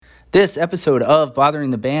This episode of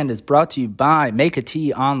Bothering the Band is brought to you by Make a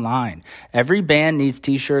Tee Online. Every band needs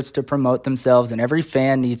t-shirts to promote themselves, and every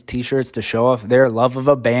fan needs t-shirts to show off their love of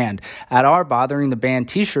a band. At our Bothering the Band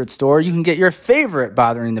t-shirt store, you can get your favorite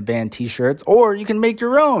Bothering the Band t-shirts, or you can make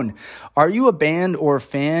your own. Are you a band or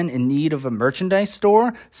fan in need of a merchandise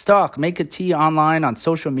store? Stalk Make a Tee Online on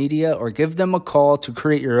social media or give them a call to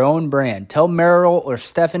create your own brand. Tell Meryl or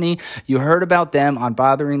Stephanie you heard about them on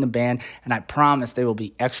Bothering the Band, and I promise they will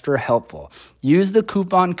be extra helpful. Use the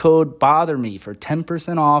coupon code BOTHERME for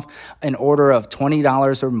 10% off an order of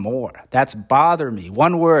 $20 or more. That's Bother Me,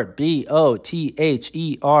 one word, BOTHERME,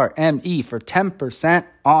 for 10%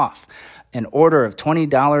 off an order of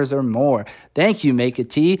 $20 or more. Thank you, Make a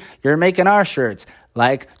Tee. You're making our shirts.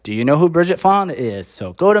 Like, do you know who Bridget Fonda is?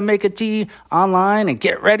 So go to Make a Tee Online and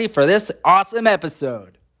get ready for this awesome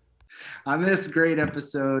episode. On this great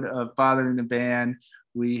episode of Bothering the Band,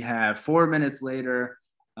 we have 4 minutes later.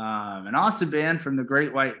 An awesome band from the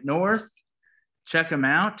Great White North. Check them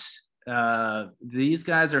out. These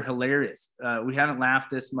guys are hilarious. We haven't laughed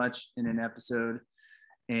this much in an episode,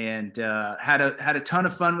 and had a ton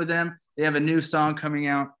of fun with them. They have a new song coming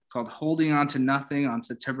out called "Holding On to Nothing" on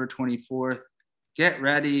September 24th. Get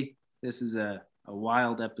ready. This is a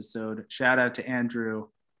wild episode. Shout out to Andrew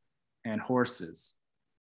and Horses.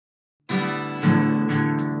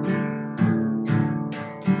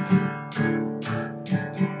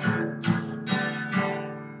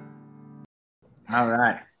 All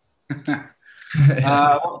right.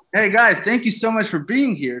 Hey, guys, thank you so much for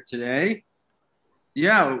being here today.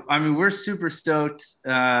 Yeah, I mean, we're super stoked.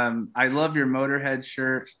 I love your Motorhead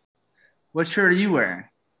shirt. What shirt are you wearing?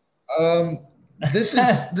 This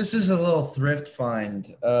is a little thrift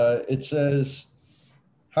find. It says,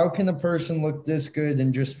 "How can a person look this good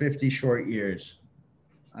in just 50 short years?"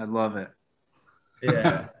 I love it.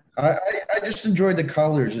 Yeah. I just enjoy the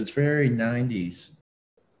colors. It's very 90s.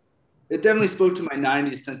 It definitely spoke to my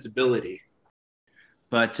 90s sensibility.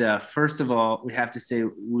 But first of all, we have to say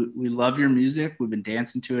we love your music. We've been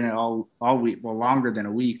dancing to it all week, well, longer than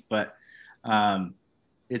a week, but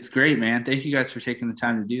it's great, man. Thank you guys for taking the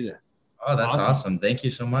time to do this. Oh, that's awesome. Thank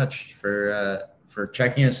you so much for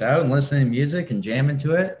checking us out and listening to music and jamming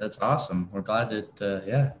to it. That's awesome. We're glad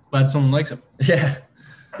that, Glad someone likes it. Yeah.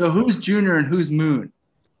 So who's Junior and who's Moon?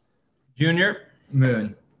 Junior.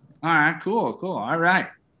 Moon. All right, cool. All right.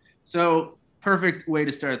 So perfect way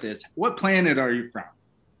to start this. What planet are you from?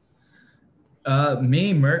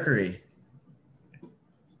 Me, Mercury.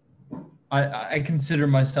 I consider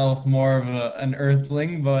myself more of an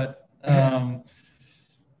earthling, but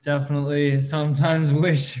definitely sometimes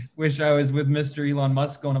wish I was with Mr. Elon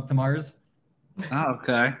Musk going up to Mars. Oh,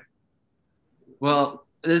 okay. Well,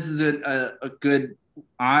 this is a good.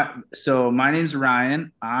 So my name's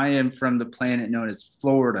Ryan. I am from the planet known as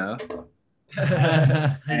Florida.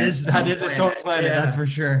 That is its own planet, yeah. That's for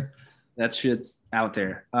sure. That shit's out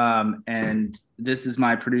there. And this is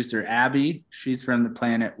my producer, Abby. She's from the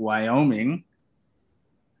planet Wyoming.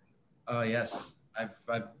 Oh, yes.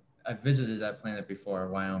 I've visited that planet before,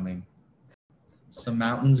 Wyoming. Some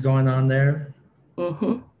mountains going on there.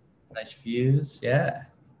 Mm-hmm. Nice views. Yeah.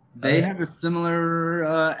 They have a similar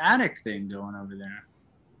attic thing going over there.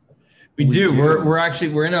 We do.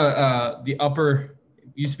 We're in the upper.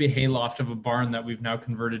 Used to be a hayloft of a barn that we've now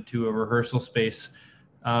converted to a rehearsal space.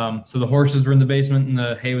 So the horses were in the basement and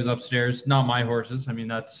the hay was upstairs. Not my horses. I mean,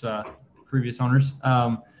 that's previous owners.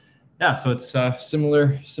 So it's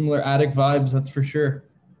similar attic vibes, that's for sure.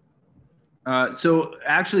 So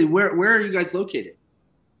actually, where are you guys located?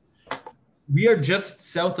 We are just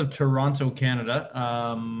south of Toronto, Canada.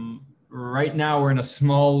 Right now, we're in a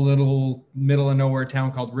small little middle of nowhere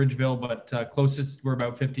town called Ridgeville, but closest, we're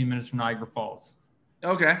about 15 minutes from Niagara Falls.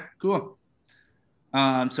 Okay, cool.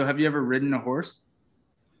 So have you ever ridden a horse?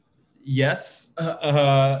 Yes.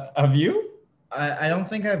 Have you? I don't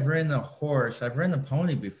think I've ridden a horse. I've ridden a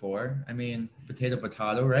pony before. I mean, potato,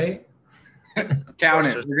 right? Count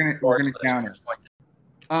it. We're gonna count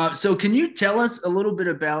it. So can you tell us a little bit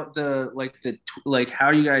about how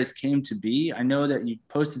you guys came to be? I know that you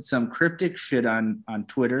posted some cryptic shit on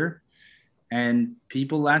Twitter, and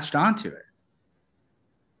people latched onto it.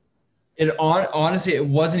 Honestly, it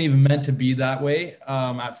wasn't even meant to be that way.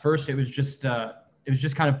 At first, it was just kind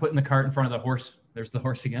of putting the cart in front of the horse. There's the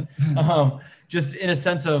horse again. Just in a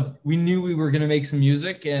sense of, we knew we were going to make some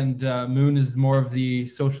music, and Moon is more of the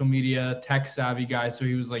social media tech savvy guy. So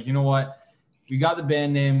he was like, you know what? We got the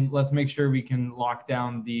band name. Let's make sure we can lock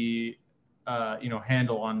down the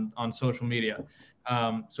handle on social media.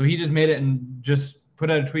 So he just made it and just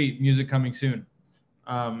put out a tweet, music coming soon.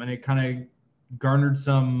 And it kind of garnered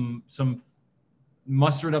some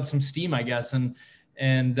mustered up some steam, I guess. And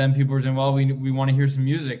then people were saying, well, we want to hear some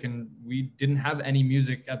music, and we didn't have any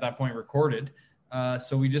music at that point recorded.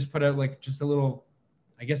 So we just put out like just a little,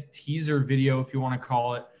 I guess, teaser video, if you want to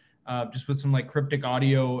call it, just with some like cryptic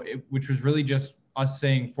audio, which was really just us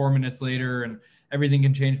saying 4 minutes later, and everything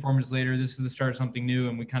can change 4 minutes later. This is the start of something new.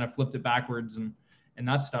 And we kind of flipped it backwards and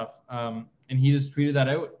that stuff. And he just tweeted that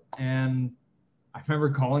out. And I remember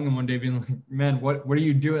calling him one day being like, man, what are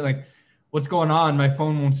you doing? Like, what's going on? My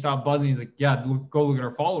phone won't stop buzzing. He's like, yeah, go look at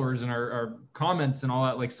our followers and our comments and all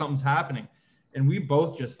that. Like, something's happening. And we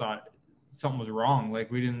both just thought something was wrong.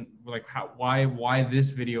 Like, we didn't like, why this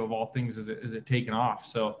video of all things is it taken off?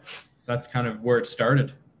 So that's kind of where it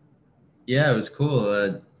started. Yeah, it was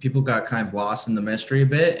cool. People got kind of lost in the mystery a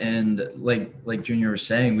bit. And like Junior was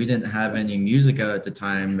saying, we didn't have any music out at the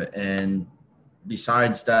time. And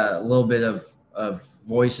besides that, a little bit of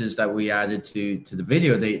voices that we added to the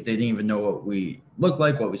video, they didn't even know what we looked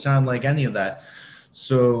like, what we sound like, any of that.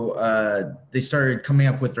 So they started coming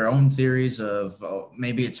up with their own theories of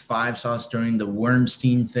maybe it's Five Sauce doing the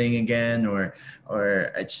Wormstein thing again, or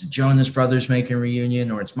it's Jonas Brothers making a reunion,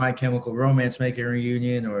 or it's My Chemical Romance making a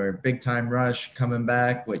reunion, or Big Time Rush coming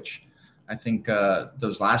back, which I think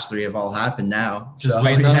those last three have all happened now. Just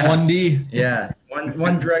waiting on 1D. Yeah,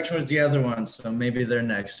 One Direction was the other one, so maybe they're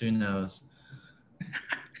next. Who knows?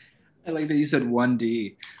 I like that you said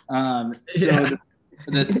 1D.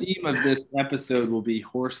 The theme of this episode will be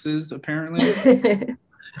horses, apparently.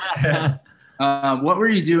 What were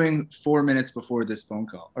you doing 4 minutes before this phone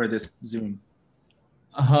call or this Zoom?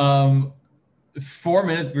 4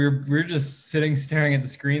 minutes. We were just sitting, staring at the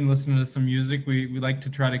screen, listening to some music. We like to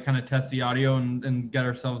try to kind of test the audio and get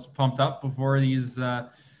ourselves pumped up before these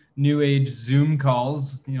new age Zoom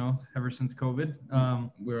calls, ever since COVID.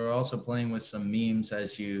 We were also playing with some memes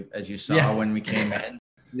as you saw when we came in.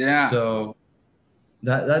 Yeah. So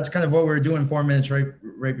that's kind of what we were doing 4 minutes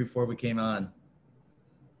right before we came on.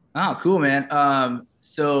 Oh, cool, man.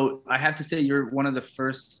 So I have to say you're one of the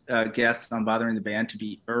first guests on Bothering the Band to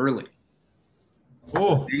be early. Oh,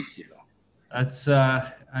 so thank you. That's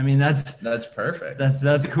that's perfect.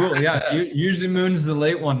 That's cool. Yeah. Usually Moon's the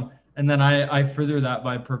late one. And then I further that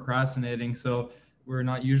by procrastinating. So we're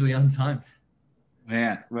not usually on time.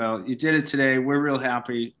 Man, well, you did it today. We're real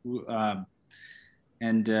happy.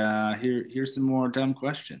 And here's some more dumb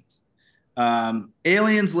questions.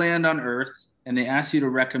 Aliens land on Earth, and they ask you to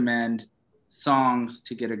recommend songs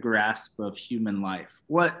to get a grasp of human life.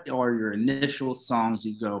 What are your initial songs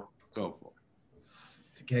you go for?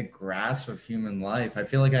 To get a grasp of human life, I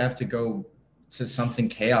feel like I have to go to something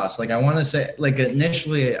chaos. Like I want to say, like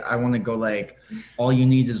initially I want to go like All You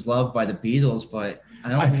Need Is Love by the Beatles, but I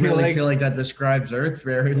don't feel like that describes Earth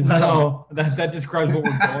very well. No, that describes what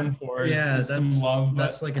we're going for. Yeah, some love.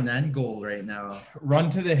 That's like an end goal right now. Run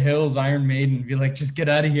to the Hills, Iron Maiden. Be like, just get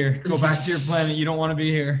out of here. Go back to your planet. You don't want to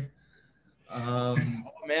be here. Oh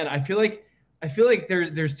man, I feel like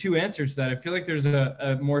there's two answers to that. I feel like there's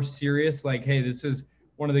a more serious, like, hey, this is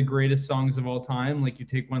one of the greatest songs of all time. Like you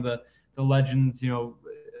take one of the legends,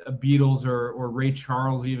 Beatles or Ray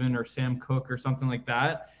Charles even, or Sam Cooke or something like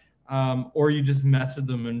that. Or you just mess with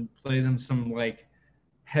them and play them some like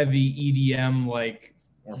heavy EDM, like.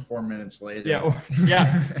 Or 4 minutes later.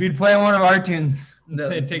 Yeah. We'd play one of our tunes and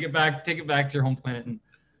say, take it back to your home planet and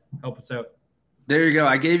help us out. There you go.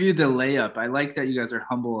 I gave you the layup. I like that you guys are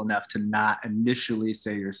humble enough to not initially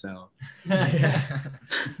say yourselves. Yeah.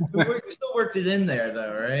 We still worked it in there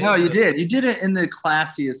though, right? No, you did. You did it in the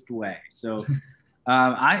classiest way. So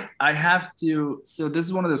I have to. So this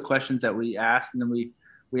is one of those questions that we asked, and then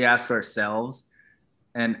we ask ourselves.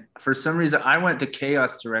 And for some reason, I went the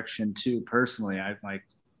chaos direction too. Personally, I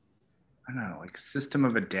don't know, like System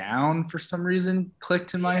of a Down for some reason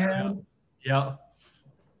clicked in my head. Yeah.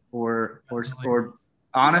 Or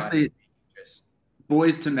honestly,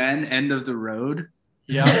 Boys to Men, End of the Road.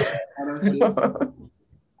 Yeah.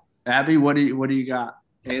 Abby, what do you got?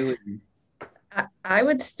 Aliens. I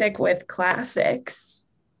would stick with classics.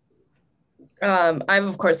 I'm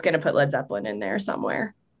of course gonna put Led Zeppelin in there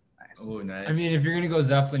somewhere. Nice. Oh, nice. I mean, if you're gonna go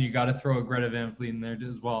Zeppelin, you got to throw a Greta Van Fleet in there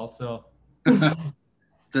as well. So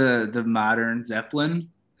the modern Zeppelin.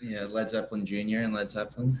 Yeah, Led Zeppelin Jr. and Led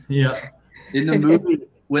Zeppelin. Yeah. In the movie,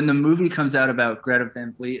 when the movie comes out about Greta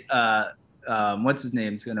Van Fleet, what's his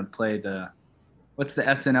name's gonna play what's the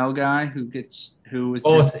SNL guy who was?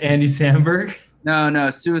 Oh, it's Andy Samberg. No,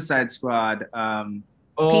 Suicide Squad.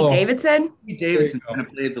 Pete Davidson. Pete Davidson's gonna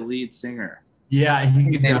play the lead singer. Yeah, he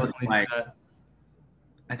could definitely do like that.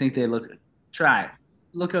 I think they look. Try.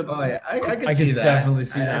 Look up. Oh yeah, I could I see could that. definitely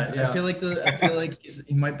see that. I feel like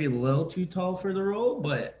he might be a little too tall for the role,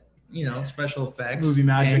 but special effects, Movie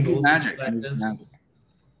magic. angles, Magic. perspectives.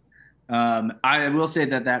 I will say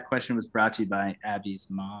that question was brought to you by Abby's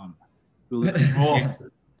mom, who Oh,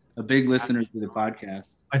 a big listener to the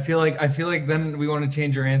podcast. I feel like then we want to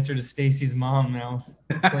change our answer to Stacy's mom now.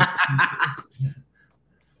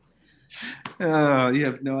 Oh, you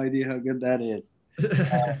have no idea how good that is.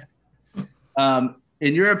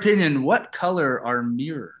 In your opinion, what color are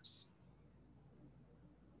mirrors?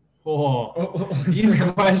 Oh, these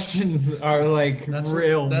questions are like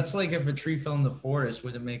real. That's like if a tree fell in the forest,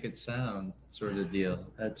 would it make it sound? Sort of deal.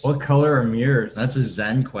 What color are mirrors? That's a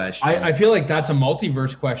Zen question. I feel like that's a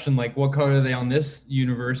multiverse question. Like, what color are they on this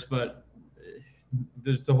universe? But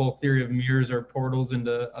there's the whole theory of mirrors are portals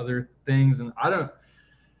into other things, and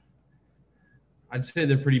I'd say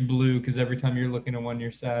they're pretty blue because every time you're looking at one,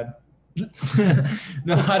 you're sad.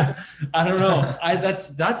 No, I don't know. I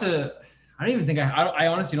don't even think I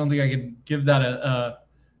honestly don't think I could give that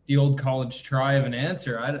the old college try of an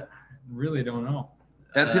answer. I really don't know.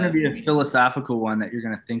 That's going to be a philosophical one that you're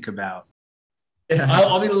going to think about. Yeah.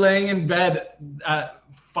 I'll be laying in bed at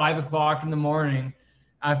 5 o'clock in the morning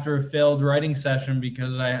after a failed writing session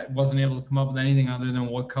because I wasn't able to come up with anything other than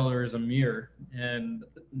what color is a mirror, and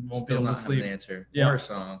won't be able to sleep. An answer. Yeah. Or a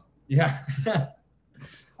song. Yeah. I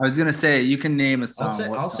was going to say, you can name a song.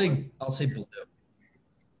 I'll say blue.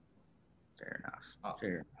 Fair enough.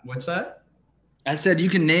 Fair. What's that? I said you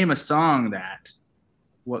can name a song that.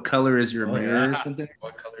 What color is your mirror or something?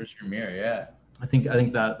 What color is your mirror? Yeah. I think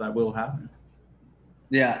that will happen.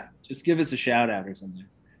 Yeah. Just give us a shout out or something.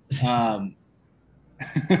 All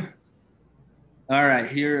right.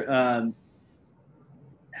 Here.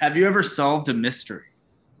 Have you ever solved a mystery?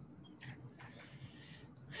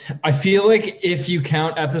 I feel like if you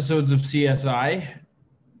count episodes of CSI,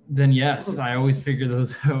 then yes, I always figure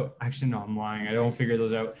those out. Actually, no, I'm lying. I don't figure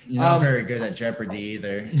those out. You're not very good at Jeopardy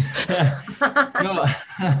either. No.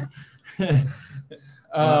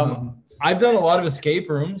 I've done a lot of escape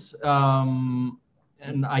rooms,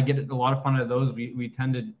 and I get a lot of fun at those. We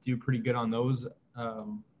tend to do pretty good on those.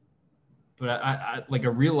 But I like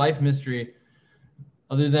a real life mystery,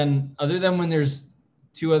 other than when there's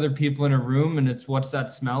two other people in a room and it's what's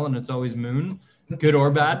that smell and it's always moon, good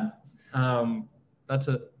or bad. That's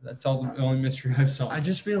all the only mystery I've solved. I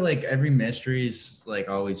just feel like every mystery is like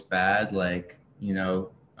always bad. Like,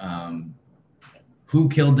 who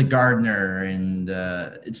killed the gardener? And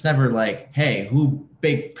it's never like, hey, who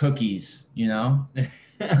baked cookies? Yeah,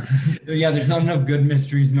 there's not enough good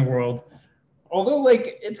mysteries in the world. Although,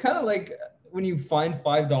 like, it's kind of like when you find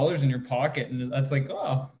 $5 in your pocket and that's like,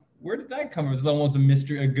 oh, where did that come from? It's almost a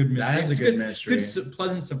mystery, a good mystery. That is a good mystery. Good,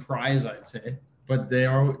 pleasant surprise, I'd say. But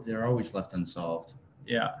they're always left unsolved.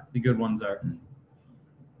 Yeah, the good ones are.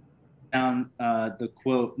 Down the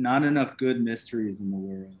quote, not enough good mysteries in the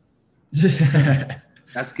world.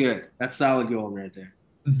 That's good. That's solid gold right there.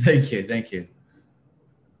 Thank you.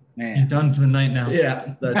 Man. He's done for the night now.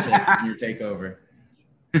 Yeah, that's it. Your takeover.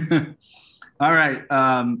 All right.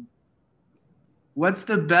 What's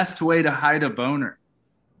the best way to hide a boner?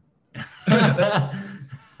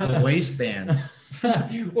 A waistband.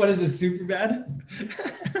 What is it, super bad?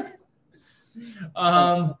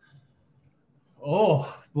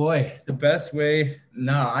 Oh boy, the best way.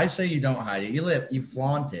 No, I say you don't hide it. You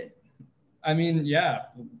flaunt it. I mean, yeah,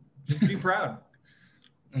 just be proud.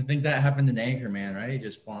 I think that happened in Anchorman, right? He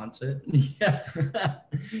just flaunts it. Yeah,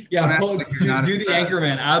 yeah. Do the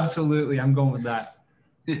Anchorman. Absolutely, I'm going with that.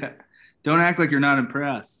 Yeah, don't act like you're not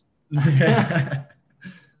impressed.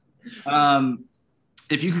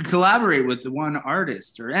 If you could collaborate with one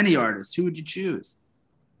artist or any artist, who would you choose?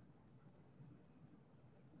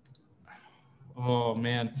 Oh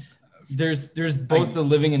man, there's both the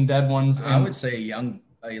living and dead ones. I would say a young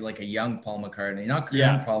Paul McCartney, not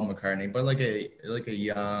current Paul McCartney, but like a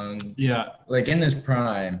young, like in his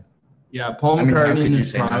prime. Yeah, Paul McCartney in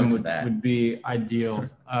his prime would be ideal.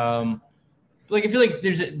 Like I feel like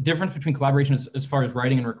there's a difference between collaboration as far as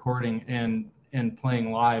writing and recording and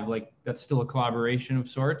playing live. Like that's still a collaboration of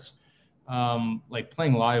sorts. Like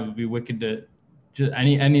playing live would be wicked to just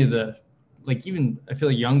any of the, like even I feel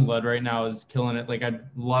like Youngblood right now is killing it. Like I'd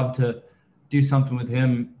love to do something with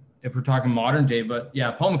him if we're talking modern day, but yeah,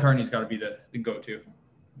 Paul McCartney's got to be the go-to.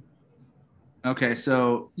 Okay,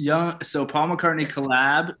 so Paul McCartney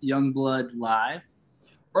collab, Youngblood live,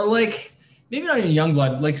 or like maybe not even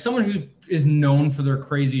Youngblood, like someone who is known for their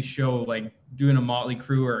crazy show, like doing a Motley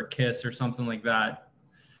Crue or a Kiss or something like that.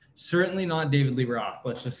 Certainly not David Lee Roth.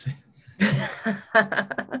 Let's just say.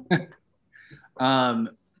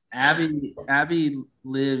 Abby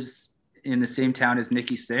lives in the same town as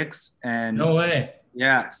Nikki Sixx, and no way.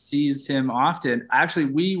 Yeah, sees him often. Actually,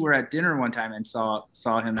 we were at dinner one time and saw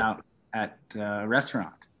him out at a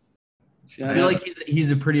restaurant. I feel like he's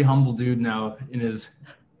a pretty humble dude now in his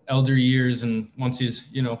elder years, and once he's,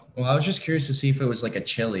 Well, I was just curious to see if it was like a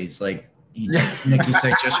Chili's. Like Nikki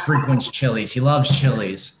said, just frequents Chili's. He loves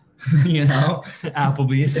Chili's.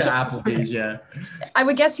 Applebee's. Yeah, Applebee's. Yeah. I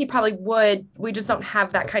would guess he probably would. We just don't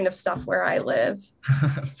have that kind of stuff where I live.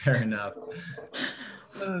 Fair enough.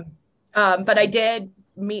 But I did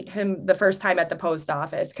meet him the first time at the post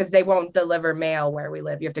office because they won't deliver mail where we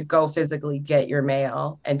live. You have to go physically get your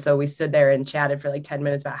mail. And so we stood there and chatted for like 10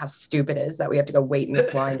 minutes about how stupid it is that we have to go wait in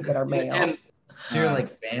this line to get our mail. And so you're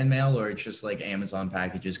like fan mail, or it's just like Amazon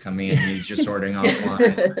packages coming in and he's just ordering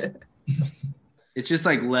offline? It's just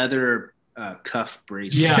like leather cuff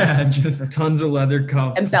bracelets. Yeah, just tons of leather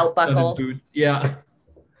cuffs. And belt buckles. Boots. Yeah.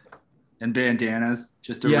 And bandanas,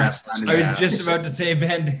 just Yeah, around I was just about to say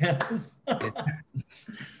bandanas.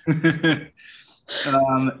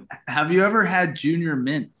 Have you ever had Junior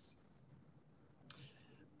Mints?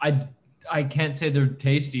 I can't say they're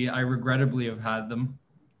tasty. I regrettably have had them.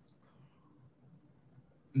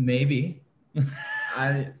 Maybe.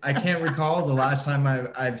 I can't recall the last time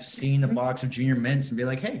I've seen a box of Junior Mints and be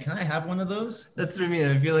like, hey, can I have one of those? That's what I mean.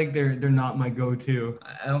 I feel like they're not my go-to.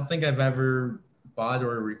 I don't think I've ever bought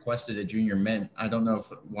or requested a Junior Mint. I don't know if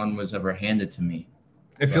one was ever handed to me.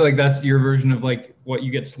 I feel like that's your version of like what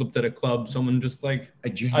you get slipped at a club. Someone just like, a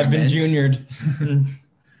junior I've been mint. juniored.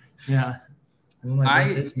 Yeah. Well, my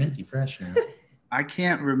it's minty fresh now. I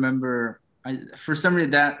can't remember. For some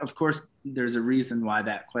reason, that, of course, there's a reason why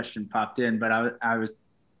that question popped in, but I was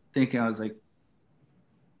thinking, I was like,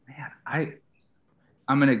 man,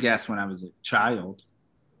 I'm going to guess when I was a child.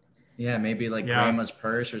 Yeah, maybe like grandma's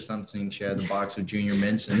purse or something. She had a box of Junior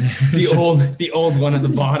Mints in there. the old one at the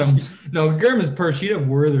bottom. No, grandma's purse, she'd have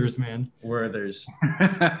Werther's, man. Werther's.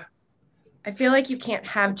 I feel like you can't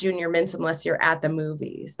have Junior Mints unless you're at the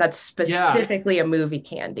movies. That's specifically a movie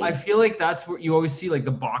candy. I feel like that's what you always see, like the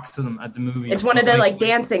box of them at the movies. It's one of the like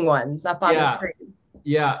dancing ones up on the screen.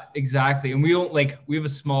 Yeah, exactly. And we have a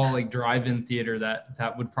small like drive-in theater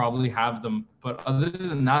that would probably have them. But other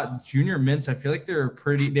than that, Junior Mints, I feel like they were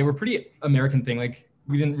pretty American thing. Like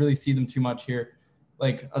we didn't really see them too much here,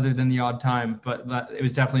 like other than the odd time. But it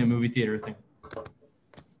was definitely a movie theater thing.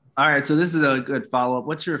 All right, so this is a good follow-up.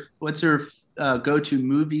 What's your go-to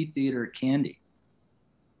movie theater candy?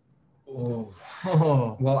 Oh,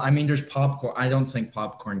 well, I mean, there's popcorn. I don't think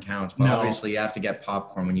popcorn counts, but obviously you have to get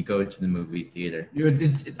popcorn when you go to the movie theater.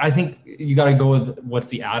 I think you got to go with what's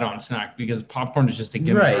the add-on snack, because popcorn is just a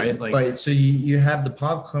given, right? Like, but so you have the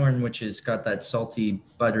popcorn, which has got that salty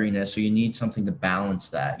butteriness, so you need something to balance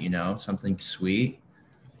that, something sweet.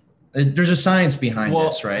 There's a science behind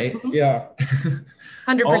this, right? Yeah.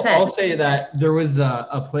 100%. I'll say that there was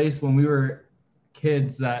a place when we were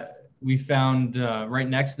kids that we found right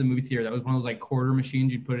next to the movie theater. That was one of those like quarter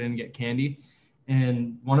machines you'd put in and get candy.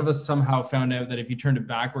 And one of us somehow found out that if you turned it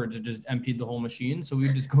backwards, it just emptied the whole machine. So we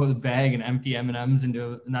would just go to the bag and empty M&Ms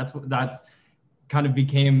into it. And that's kind of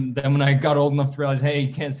became, then when I got old enough to realize, hey,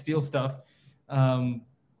 you can't steal stuff,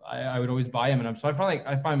 I would always buy M&Ms. So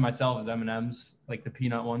I find myself as M&Ms, like the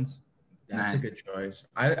peanut ones. That's a good choice.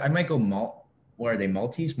 I might go what are they?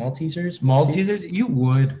 Maltesers? Maltesers? You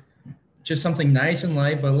would. Just something nice and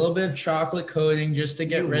light, but a little bit of chocolate coating just to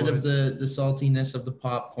get rid of the saltiness of the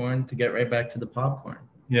popcorn, to get right back to the popcorn.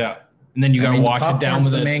 Yeah. And then you got to wash it down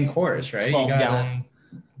with the main course, right? 12-gallon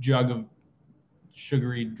jug of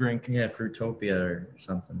sugary drink. Yeah, Fruitopia or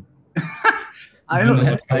something. I don't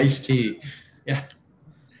know. Iced tea. Yeah.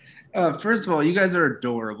 First of all, you guys are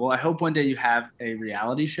adorable. I hope one day you have a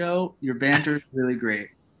reality show. Your banter is really great.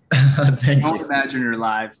 Thank Don't you. imagine your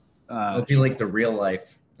live. It'll be like the real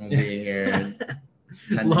life. We'll be here.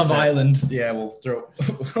 Love Island. Yeah, we'll throw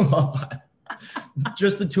Love Island.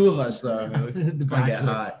 Just the two of us, though. It's going to get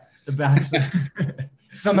hot. The Bachelor.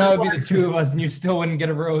 Somehow it'd be the two of us and you still wouldn't get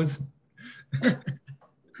a rose.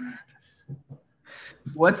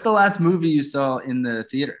 What's the last movie you saw in the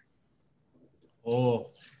theater? Oh,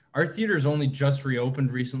 our theater's only just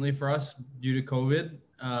reopened recently for us due to COVID,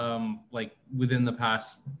 like within the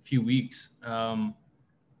past few weeks.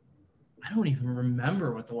 I don't even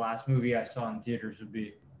remember what the last movie I saw in theaters would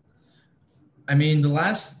be. I mean,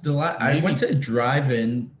 I went to a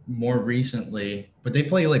drive-in more recently, but they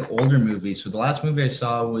play like older movies. So the last movie I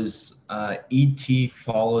saw was E.T.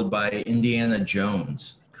 followed by Indiana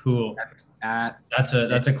Jones. Cool. That's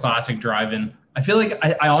a classic drive-in. I feel like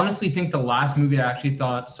I honestly think the last movie I actually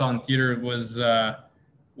saw in theater was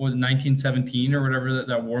 1917 or whatever,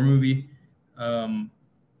 that war movie.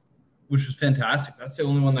 which was fantastic. That's the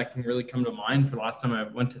only one that can really come to mind for the last time I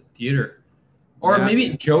went to the theater. Or Yeah.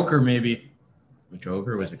 maybe Joker, maybe.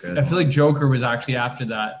 Joker was a good I feel like Joker was actually after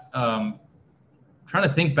that. Trying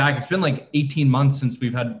to think back. It's been like 18 months since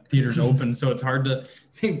we've had theaters open, so it's hard to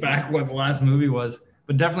think back what the last movie was.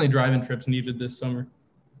 But definitely drive-in trips needed this summer.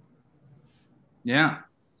 Yeah.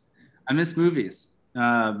 I miss movies.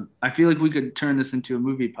 I feel like we could turn this into a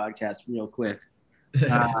movie podcast real quick.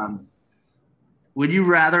 Would you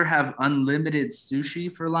rather have unlimited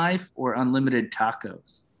sushi for life or unlimited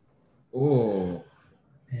tacos? Oh,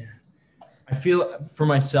 I feel for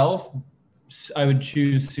myself, I would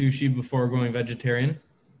choose sushi before going vegetarian.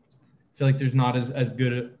 I feel like there's not as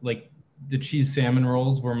good like the cheese salmon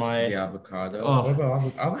rolls were my the avocado. Oh. What about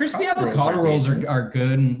avocado crispy avocado rolls decent. are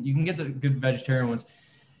good, and you can get the good vegetarian ones.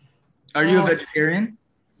 Are you a vegetarian?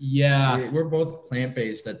 Yeah, We're both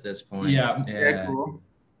plant-based at this point. Yeah. Very cool.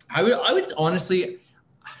 I would honestly,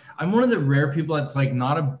 I'm one of the rare people that's like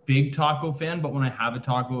not a big taco fan, but when I have a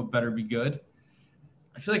taco, it better be good.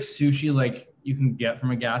 I feel like sushi, like you can get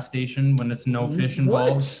from a gas station when it's no fish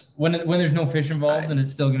involved. When there's no fish involved, then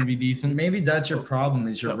it's still going to be decent. Maybe that's your problem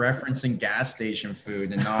is you're referencing gas station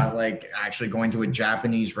food and not like actually going to a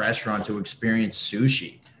Japanese restaurant to experience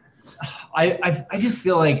sushi. I just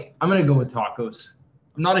feel like I'm going to go with tacos.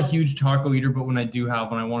 I'm not a huge taco eater, but when I do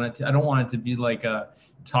have one, I don't want it to be like a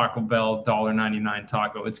Taco Bell $1.99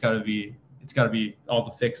 taco. It's got to be all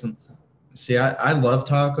the fixins. See, I love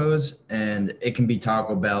tacos, and it can be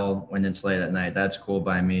Taco Bell when it's late at night. That's cool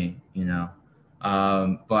by me, you know.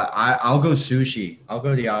 But I'll go sushi. I'll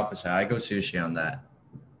go the opposite. I go sushi on that.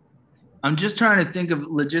 I'm just trying to think of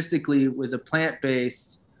logistically with a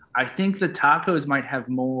plant-based. I think the tacos might have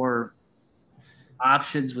more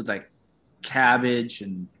options with like cabbage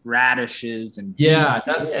and radishes and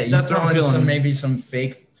that's you what throw I'm in feeling. maybe some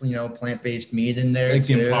fake, plant-based meat in there, Like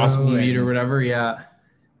too, the Impossible meat or and- whatever. Yeah.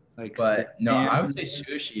 like. But no, I would say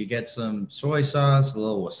sushi. You get some soy sauce, a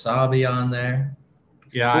little wasabi on there.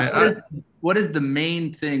 Yeah. What is the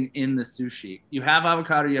main thing in the sushi? You have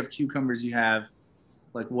avocado, you have cucumbers, you have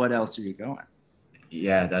like what else are you going?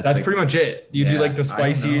 Yeah, that's That's like, pretty much it. You do Yeah, like the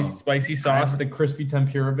I don't know. spicy sauce, the crispy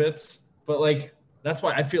tempura bits. But like that's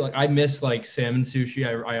why I feel like I miss like salmon sushi.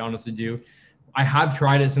 I honestly do. I have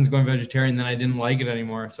tried it since going vegetarian, then I didn't like it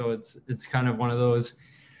anymore. So it's kind of one of those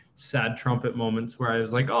sad trumpet moments where I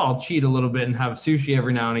was like, oh, I'll cheat a little bit and have sushi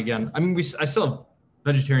every now and again. I mean, I still have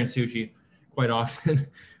vegetarian sushi quite often,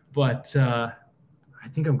 but I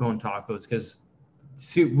think I'm going tacos because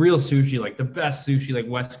real sushi, like the best sushi, like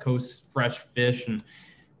West Coast fresh fish, and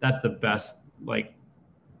that's the best. Like,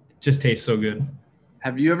 it just tastes so good.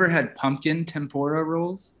 Have you ever had pumpkin tempura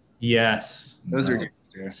rolls? Yes, Those No. are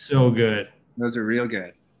good. so good. Those are real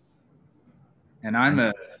good. And I'm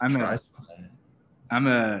a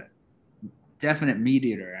definite meat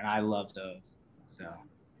eater, and I love those. So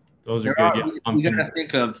Those are there good. are- Yeah, we pumpkin. gotta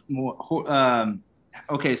think of more.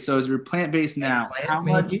 Okay, so as you're plant-based now, how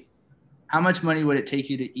much money would it take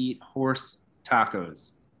you to eat horse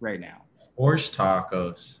tacos right now? horse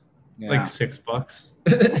tacos. Yeah. Like $6.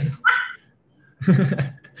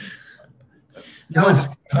 No,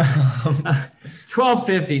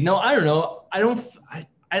 $12.50. No, I don't know. I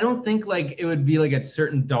don't think like it would be like a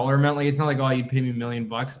certain dollar amount. Like it's not like, oh, you'd pay me $1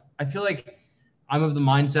 million. I feel like I'm of the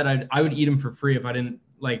mindset I would eat them for free if I didn't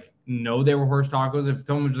like know they were horse tacos. If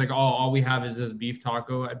someone was like, oh, all we have is this beef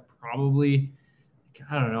taco, I'd probably,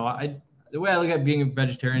 I don't know. The way I look at being a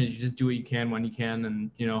vegetarian is you just do what you can when you can,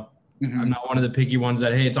 and you know, Mhm. I'm not one of the picky ones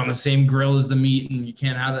that, hey, it's on the same grill as the meat and you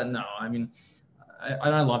can't have that. No, I mean,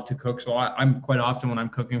 I love to cook. So I'm quite often when I'm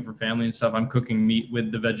cooking for family and stuff, I'm cooking meat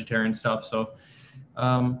with the vegetarian stuff. So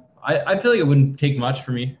I feel like it wouldn't take much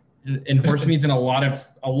for me. And horse meat's in a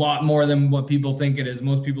lot more than what people think it is.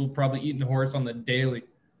 Most people probably eating horse on the daily.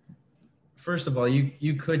 First of all,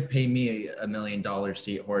 you could pay me $1 million to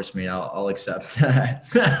eat horse meat. I'll accept that.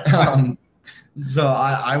 So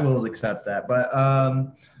I will accept that. But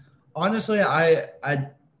honestly, I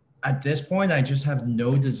at this point I just have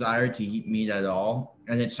no desire to eat meat at all.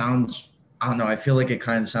 And it sounds, I don't know, I feel like it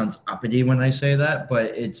kind of sounds uppity when I say that,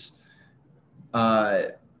 but it's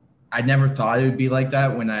I never thought it would be like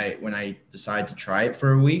that when I decided to try it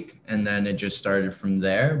for a week, and then it just started from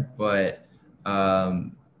there. But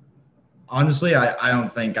honestly, I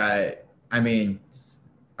don't think I mean,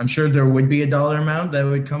 I'm sure there would be a dollar amount that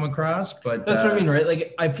would come across, but That's what I mean, right?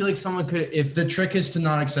 Like, I feel like someone could, if the trick is to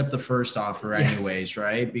not accept the first offer anyways,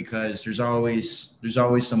 right? Because there's always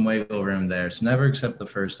some wiggle room there. So never accept the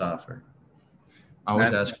first offer.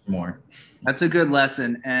 Always ask for more. That's a good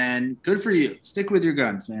lesson, and good for you. Stick with your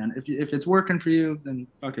guns, man. If it's working for you, then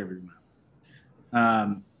fuck everyone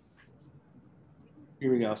else.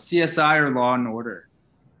 Here we go. CSI or Law and Order?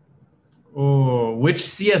 Oh, which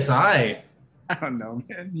CSI? I don't know,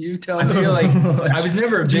 man. You tell I me. feel like I was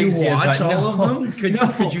never a Do big you watch CSI. all No. of them?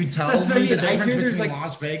 Could you tell That's what me I the mean. I difference hear there's between like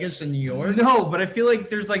Las Vegas and New York? no, but I feel like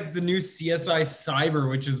there's like the new CSI Cyber,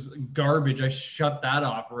 which is garbage. I shut that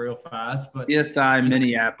off real fast. But CSI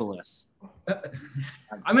Minneapolis.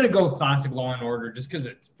 I'm gonna go classic Law and Order just because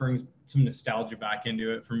it brings some nostalgia back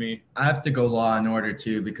into it for me. I have to go Law and Order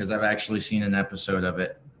too because I've actually seen an episode of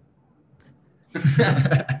it.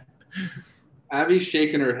 Abby's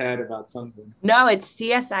shaking her head about something. No, it's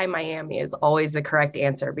CSI Miami is always the correct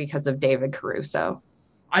answer because of David Caruso.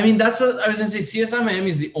 I mean, that's what I was gonna say. CSI Miami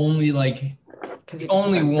is the only like Because the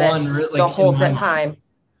only one like the whole in my- time.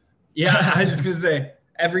 Yeah, I was just gonna say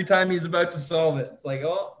every time he's about to solve it, it's like,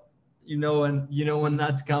 oh, you know when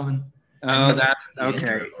that's coming. Oh, that's The okay.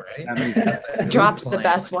 intro, right? That makes sense. Drops the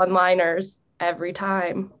best one-liners every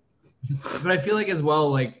time. But I feel like as well,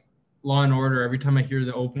 like Law and Order. Every time I hear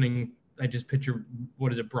the opening, I just picture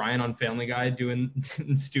what is it, Brian on Family Guy doing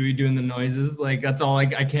and Stewie doing the noises. Like that's all.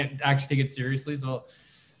 Like I can't actually take it seriously. So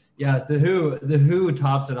yeah, the Who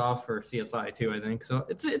tops it off for CSI too. I think so.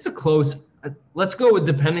 It's a close. Let's go with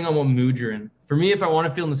depending on what mood you're in. For me, if I want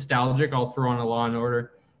to feel nostalgic, I'll throw on a Law and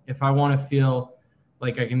Order. If I want to feel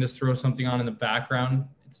like I can just throw something on in the background,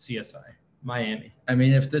 it's CSI Miami. I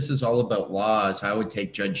mean, if this is all about laws, I would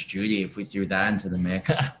take Judge Judy if we threw that into the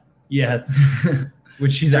mix. Yes,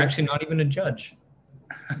 which she's actually not even a judge.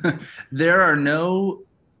 There are no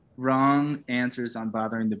wrong answers on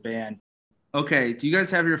Bothering the Band. Okay, do you guys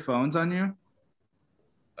have your phones on you?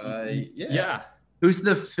 Yeah. Who's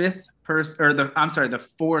the fifth person, or the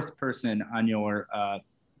fourth person on your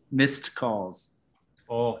missed calls?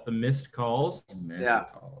 Oh, the missed calls. Yeah.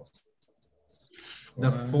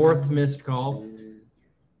 The fourth missed call.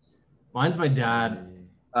 Mine's my dad.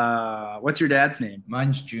 What's your dad's name?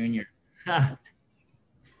 Mine's Junior. My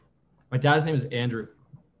dad's name is Andrew.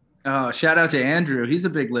 Oh, shout out to Andrew. He's a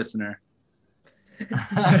big listener.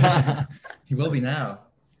 He will be now.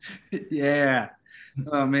 Yeah.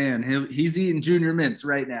 Oh man, he's eating Junior Mints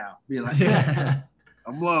right now. Be like,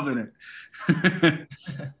 I'm loving it.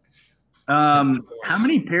 How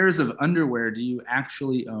many pairs of underwear do you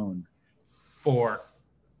actually own? 4.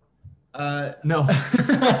 Uh, No,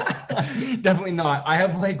 definitely not. I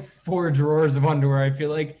have like 4 drawers of underwear. I feel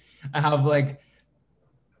like I have like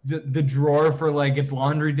the drawer for like it's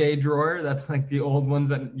laundry day drawer. That's like the old ones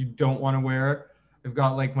that you don't want to wear. I've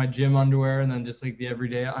got like my gym underwear and then just like the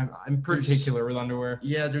everyday. I'm particular with underwear.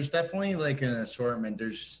 yeah, there's definitely like an assortment.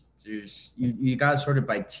 There's you got sorted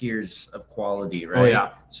by tiers of quality, right? Oh yeah,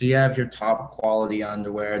 So you have your top quality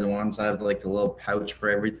underwear, the ones that have like the little pouch for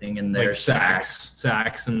everything in there, like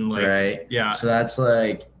sacks, and like right? yeah, So that's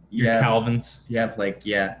like your Calvins. You have like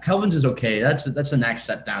Calvin's is okay. That's the next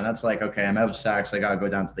step down. That's like okay, I'm out of sacks. I gotta go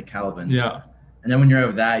down to the Calvins. Yeah, And then when you're out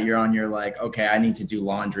of that, you're on your like okay, I need to do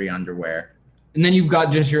laundry underwear. and then you've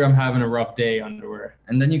got just your I'm having a rough day underwear.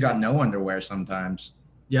 And then you got no underwear sometimes.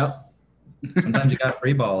 Yep. Sometimes you got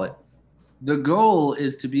free ball it. The goal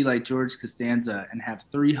is to be like George Costanza and have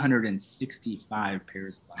 365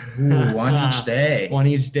 pairs of underwear. Ooh, one each day. One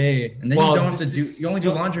each day. And then you don't have to do. You only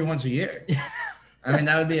do laundry once a year. I mean,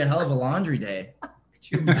 that would be a hell of a laundry day.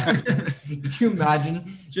 Could you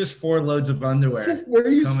imagine? Just 4 loads of underwear Where are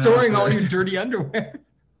you Coming storing out all there. your dirty underwear?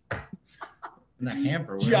 in the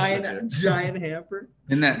hamper. Where else would you- Giant hamper.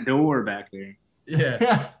 In that door back there.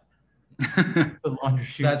 Yeah, The laundry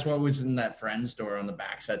chute. that's what was in that friend's store on the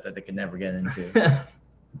back set that they could never get into.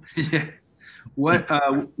 Yeah. What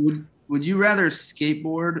would you rather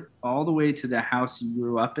skateboard all the way to the house you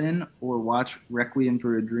grew up in or watch Requiem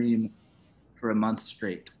for a Dream for a month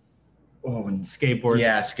straight? Oh, and Skateboard.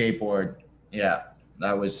 yeah, skateboard. Yeah,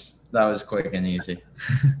 that was quick and easy.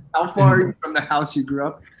 How far are you from the house you grew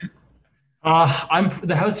up? I'm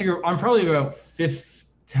the house here. I'm probably about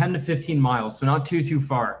 10 to 15 miles, so not too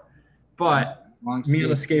far. But Long me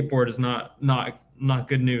on a skate. skateboard is not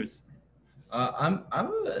good news. I'm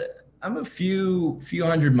a few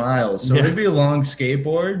hundred miles, so Yeah. it'd be a long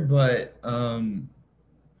skateboard, but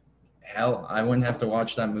hell, I wouldn't have to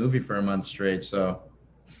watch that movie for a month straight. So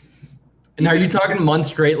And are you talking a month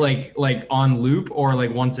straight, like on loop, or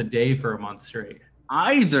like once a day for a month straight?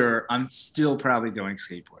 Either, I'm still probably going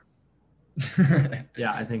skateboard.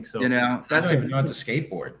 Yeah, I think so. You know, that's that's even not the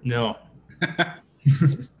skateboard. No.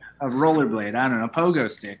 a rollerblade. I don't know, pogo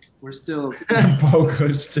stick. We're still.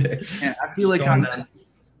 Pogo stick. Man, I feel like Going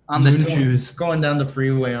on the Moon shoes. Going down the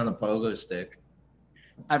freeway on a pogo stick.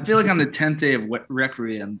 I feel like on the 10th day of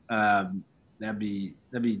Requiem,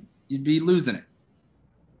 you'd be losing it.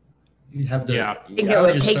 You'd have to. Yeah. Think it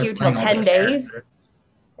would take you till 10 days?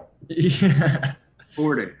 Yeah.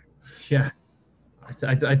 4 days. Yeah.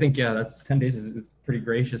 I think, yeah, that's 10 days is pretty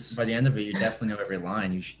gracious. By the end of it, you definitely know every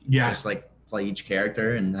line. You should Yeah. just like play each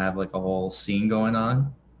character and have like a whole scene going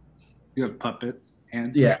on. You have puppets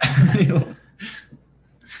and Yeah.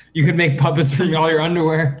 You could make puppets from all your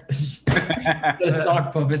underwear. Instead of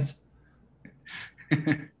sock puppets.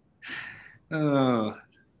 Oh,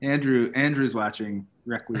 Andrew's watching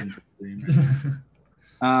Requiem for a Dream.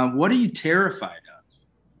 What are you terrified of?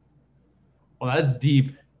 Well, that's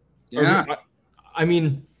deep. Yeah. I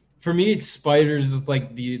mean, for me, spiders is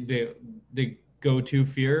like the go-to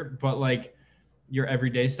fear, but like your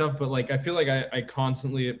everyday stuff. But like, I feel like I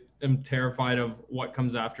constantly am terrified of what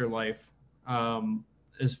comes after life.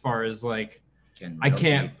 As far as like,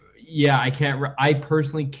 I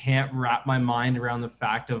personally can't wrap my mind around the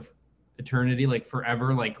fact of eternity, like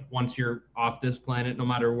forever, like once you're off this planet, no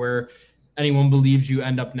matter where anyone believes you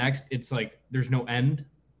end up next, it's like there's no end.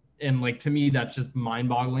 And like, to me, that's just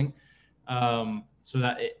mind-boggling. So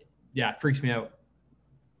that it freaks me out.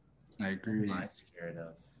 I agree. What am I scared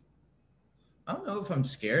of? I don't know if I'm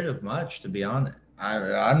scared of much, to be honest.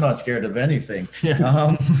 I'm not scared of anything.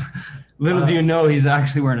 Yeah. Little do you know, he's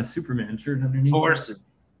actually wearing a Superman shirt underneath. Horses.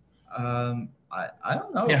 I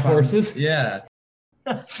don't know. Yeah, if horses. Yeah.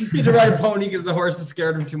 He had to ride a pony because the horses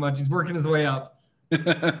scared him too much. He's working his way up.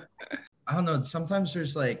 I don't know. Sometimes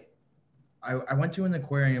there's like, I went to an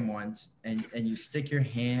aquarium once and you stick your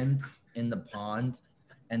hand in the pond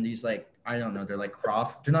and these like, I don't know, they're like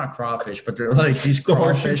they're not crawfish, but they're like these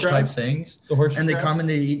crawfish type things. And they come and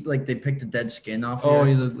they eat, like they pick the dead skin off.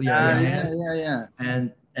 Yeah.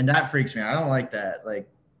 And that freaks me out. I don't like that. Like,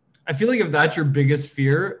 I feel like if that's your biggest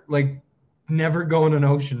fear, like never go in an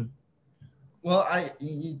ocean. well,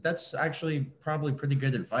 that's actually probably pretty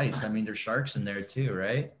good advice. I mean, there's sharks in there too,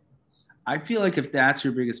 right? I feel like if that's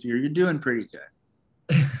your biggest fear, you're doing pretty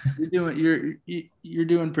good. You're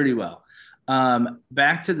doing pretty well.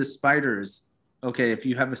 Back to the spiders. Okay, if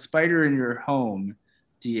you have a spider in your home,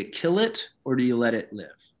 do you kill it or do you let it live?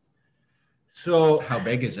 So how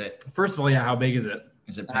big is it? First of all, yeah, how big is it?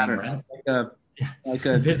 Is it paying rent?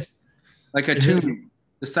 Like a toonie,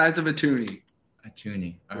 the size of a toonie. A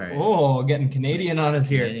toonie. All right. Oh, getting Canadian on us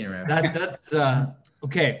here. Canadian That's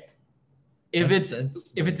okay. If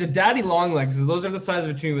it's a daddy long legs, those are the size of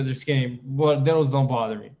a toonie, but they're skinny. Well, those don't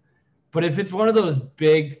bother me. But if it's one of those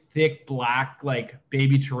big, thick, black, like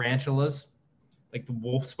baby tarantulas, like the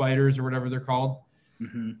wolf spiders or whatever they're called,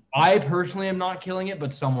 I personally am not killing it,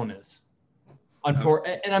 but someone is.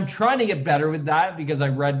 And I'm trying to get better with that because I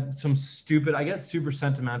read some I get super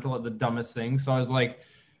sentimental at the dumbest things. So I was like,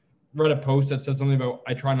 read a post that said something about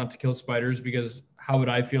I try not to kill spiders because how would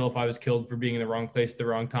I feel if I was killed for being in the wrong place at the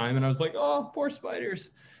wrong time? And I was like, oh, poor spiders.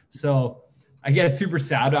 So I get super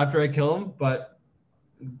sad after I kill them, but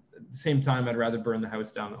at the same time, I'd rather burn the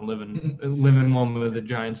house down than live in one with a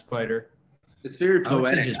giant spider. It's very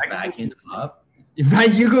poetic. Just vacuum them up.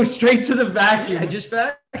 You go straight to the vacuum. Yeah, just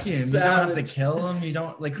vacuum. You don't have to kill them. You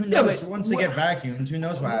don't like. Who knows? Once they get vacuumed, who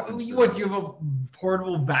knows what happens? What? You have a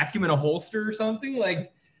portable vacuum in a holster or something?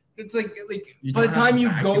 Like, it's like by the time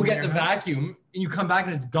you go get the vacuum and you come back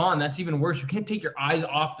and it's gone, that's even worse. You can't take your eyes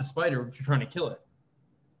off the spider if you're trying to kill it.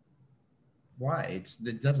 Why?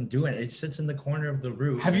 It doesn't do it. It sits in the corner of the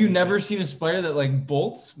roof. Have you never seen a spider that like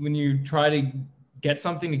bolts when you try to get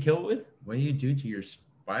something to kill it with? What do you do to your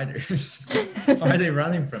spiders? Why are they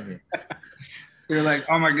running from you? You're like,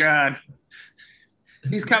 oh my God,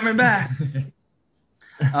 he's coming back.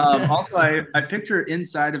 Also, I picture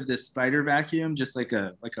inside of this spider vacuum just like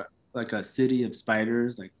a city of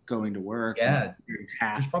spiders, like going to work. Yeah,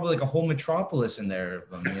 there's probably like a whole metropolis in there of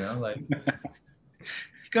them. You know, like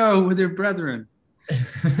go with your brethren.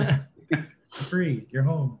 Free, you're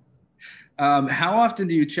home. How often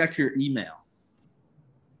do you check your email?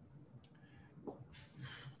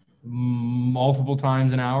 Multiple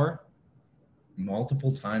times an hour.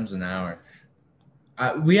 Multiple times an hour.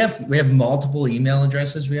 We have multiple email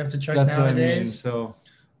addresses we have to check nowadays. What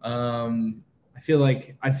I mean. So, I feel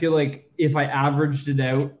like if I averaged it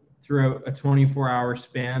out throughout a 24-hour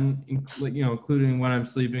span, including when I'm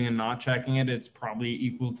sleeping and not checking it, it's probably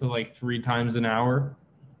equal to like 3 times an hour.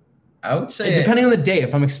 I would say, depending on the day.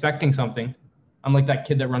 If I'm expecting something, I'm like that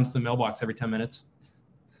kid that runs to the mailbox every 10 minutes.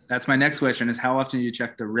 That's my next question: is how often do you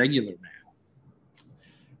check the regular mail?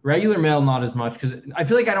 Regular mail, not as much, because I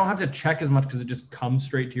feel like I don't have to check as much because it just comes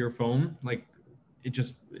straight to your phone. Like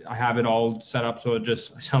I have it all set up. So I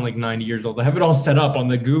sound like 90 years old. I have it all set up on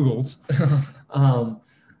the Googles. On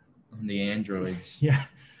the Androids. Yeah.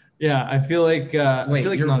 Yeah. I feel like, your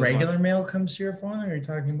regular mail comes to your phone, or are you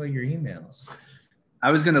talking about your emails?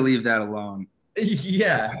 I was going to leave that alone.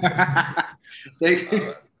 Yeah.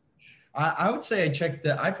 They- I would say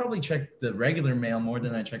I probably check the regular mail more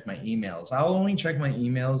than I check my emails. I'll only check my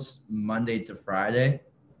emails Monday to Friday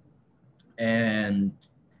and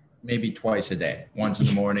maybe twice a day, once in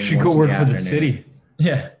the morning, Should once go in work the for the afternoon. city.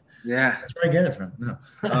 Yeah. yeah. That's where I get it from. No.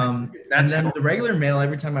 And then the regular mail,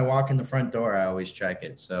 every time I walk in the front door, I always check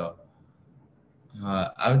it. So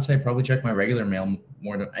I would say probably check my regular mail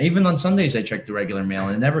more than even on Sundays. I check the regular mail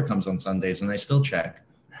and it never comes on Sundays and I still check.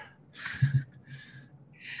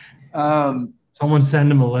 Someone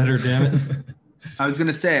send him a letter, damn it. I was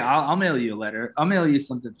gonna say I'll mail you a letter. I'll mail you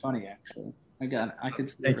something funny. Actually, I could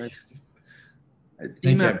see it right.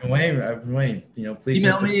 Thank you. I've been waiting. You know, please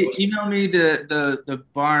email me the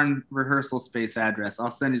barn rehearsal space address. I'll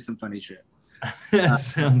send you some funny shit. That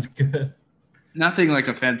sounds good. Nothing like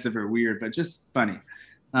offensive or weird, but just funny.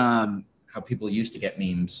 How people used to get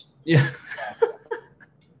memes. Yeah.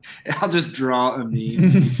 I'll just draw a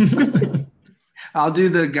meme. I'll do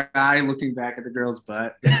the guy looking back at the girl's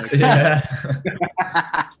butt. Yeah.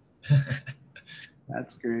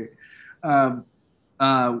 That's great. Do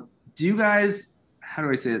you guys, how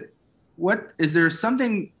do I say it? Is there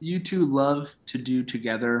something you two love to do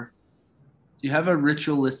together? Do you have a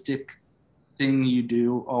ritualistic thing you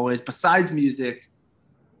do always besides music?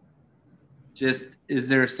 Just, is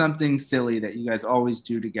there something silly that you guys always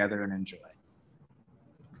do together and enjoy?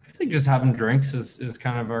 I think just having drinks is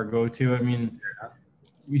kind of our go-to. I mean,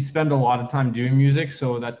 we spend a lot of time doing music,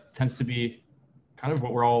 so that tends to be kind of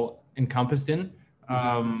what we're all encompassed in.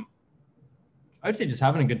 I would say just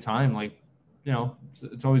having a good time. Like, you know,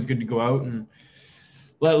 it's always good to go out and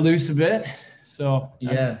let loose a bit. So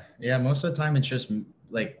yeah. Most of the time, it's just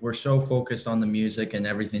like we're so focused on the music and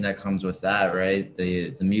everything that comes with that, right?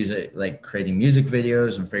 The music, like creating music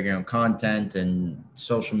videos and figuring out content and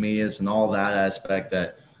social medias and all that aspect,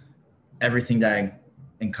 that everything that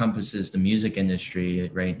encompasses the music industry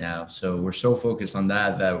right now. So we're so focused on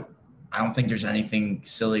that I don't think there's anything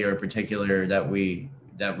silly or particular that we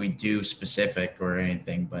do specific or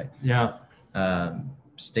anything. But yeah,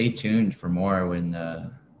 stay tuned for more when I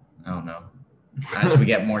don't know, as we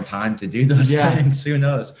get more time to do those things. Who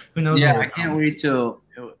knows? Yeah, I can't wait till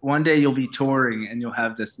one day you'll be touring and you'll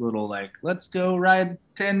have this little like, let's go ride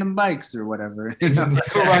tandem bikes or whatever.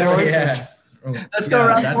 Let's go ride horses. Yeah. Let's go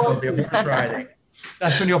ride That's horses. going to be horse riding.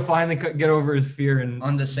 That's when you'll finally get over his fear and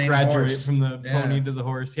On the same graduate horse. from the pony to the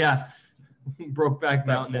horse. Yeah. Brokeback That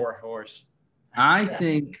Mountain. poor horse. I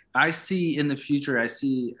think I see in the future, I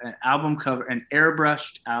see an album cover, an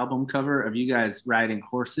airbrushed album cover of you guys riding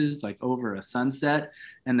horses like over a sunset.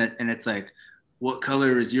 And it's like, what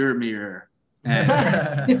color is your mirror?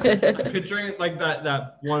 And Picturing it like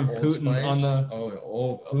that one Old Putin Spice. on the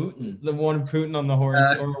old Putin. the one Putin on the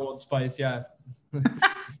horse or Old Spice. Yeah.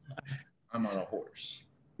 I'm on a horse.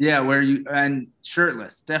 yeah, where you, and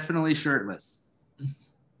shirtless, definitely shirtless.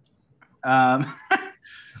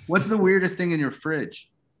 What's the weirdest thing in your fridge?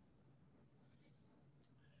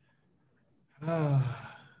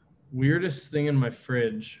 Weirdest thing in my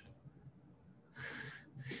fridge.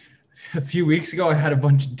 A few weeks ago, I had a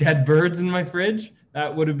bunch of dead birds in my fridge.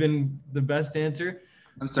 That would have been the best answer.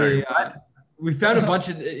 I'm sorry. We found a bunch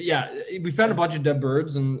of dead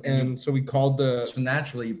birds, and so we called the. So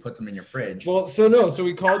naturally, you put them in your fridge. Well, so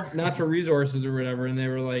we called Natural Resources or whatever, and they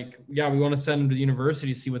were like, "Yeah, we want to send them to the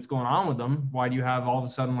university to see what's going on with them. Why do you have all of a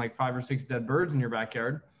sudden like 5 or 6 dead birds in your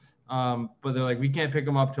backyard?" But they're like, "We can't pick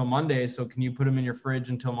them up till Monday, so can you put them in your fridge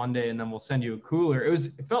until Monday, and then we'll send you a cooler?"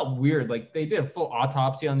 It felt weird. Like they did a full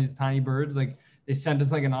autopsy on these tiny birds. Like they sent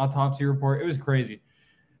us like an autopsy report. It was crazy.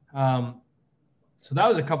 So that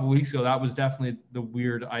was a couple weeks ago. That was definitely the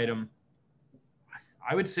weird item.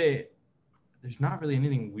 I would say there's not really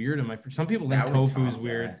anything weird in my fridge. Some people think That would tofu is top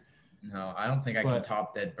weird. that. No, I don't think I can But-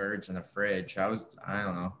 top dead birds in a fridge. I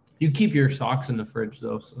don't know. You keep your socks in the fridge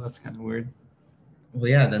though, so that's kind of weird.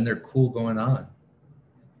 Well, yeah, then they're cool going on.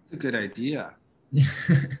 That's a good idea.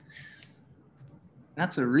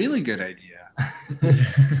 That's a really good idea.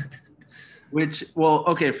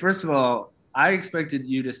 Okay, first of all, I expected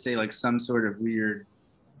you to say like some sort of weird,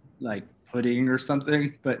 like pudding or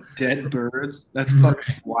something, but dead birds, that's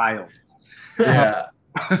fucking wild. Yeah.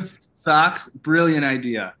 Socks, brilliant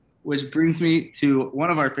idea. Which brings me to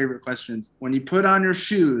one of our favorite questions. When you put on your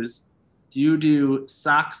shoes, do you do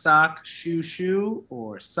sock, shoe,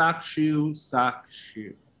 or sock, shoe?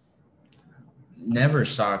 Never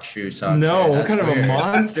sock shoe. No, what That's kind of a weird.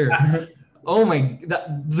 monster? Oh my!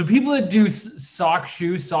 The people that do sock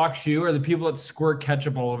shoe, are the people that squirt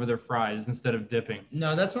ketchup all over their fries instead of dipping.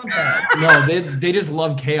 No, that's not bad. No, they just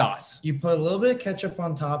love chaos. You put a little bit of ketchup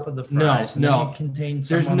on top of the No, fries, and no. then you contain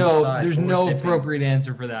some There's on the side there's for no dipping. appropriate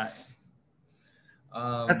answer for that.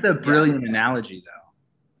 That's a brilliant analogy, though.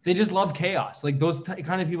 They just love chaos. Like those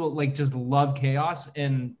kind of people, like just love chaos.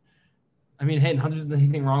 And I mean, hey, there's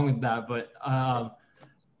anything wrong with that, but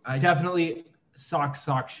I definitely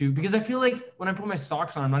sock shoe, because I feel like when I put my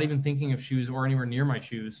socks on, I'm not even thinking of shoes or anywhere near my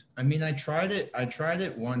shoes. I mean, I tried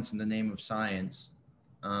it once in the name of science,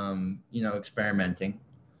 experimenting.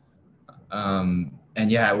 And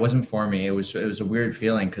yeah, it wasn't for me. It was a weird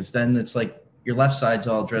feeling, because then it's like your left side's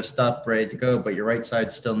all dressed up, ready to go, but your right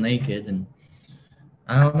side's still naked, and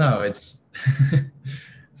I don't know. It's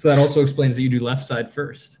So that also explains that you do left side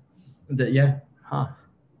first. yeah. Huh.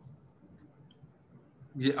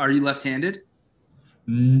 Are you left-handed?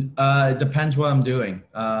 It depends what I'm doing.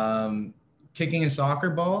 Kicking a soccer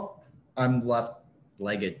ball, I'm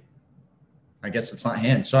left-legged. I guess it's not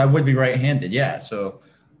hands, so I would be right-handed. Yeah. So,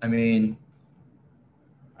 I mean,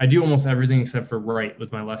 I do almost everything except for right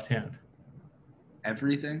with my left hand.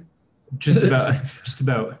 Everything? Just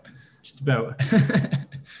about.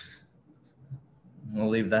 We'll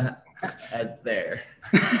leave that at there.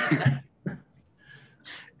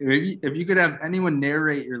 If you could have anyone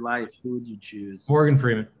narrate your life, who would you choose? Morgan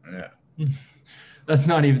Freeman. Yeah. That's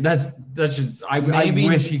not even. That's just. I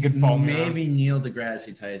wish he could fall. Maybe Neil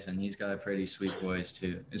deGrasse Tyson. He's got a pretty sweet voice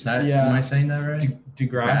too. Is that? Yeah. Am I saying that right?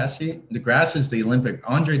 DeGrasse. DeGrasse is the Olympic.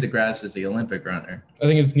 Andre DeGrasse is the Olympic runner. I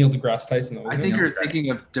think it's Neil deGrasse Tyson though. I think you're thinking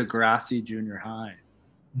of Degrassi Junior High.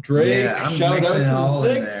 Drake. Yeah, I'm shout out mixing to it the all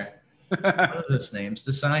in six. there. What are those names?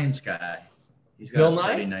 The science guy. He's got Bill a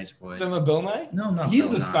pretty Nye? nice voice. Talking about Bill Nye? No, not He's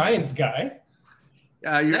Bill the Nye. science guy.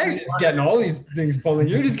 Now You're you're just getting all these things pulled in.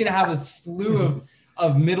 You're just gonna have a slew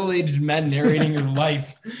of middle-aged men narrating your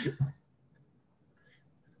life.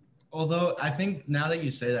 Although I think now that you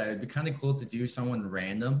say that, it'd be kind of cool to do someone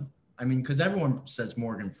random. I mean, because everyone says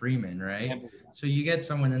Morgan Freeman, right? So you get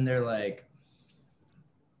someone in there like,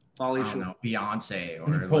 I don't know, Beyonce or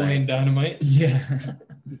Napoleon like, Dynamite. yeah.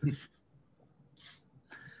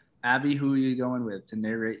 Abby, who are you going with to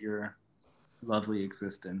narrate your lovely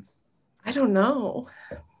existence? I don't know.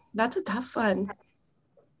 That's a tough one.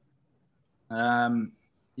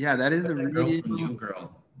 Yeah, that is a The girl really from New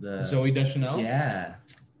Girl. The Zoe Deschanel. yeah.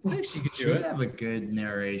 I think she could She do would it. have a good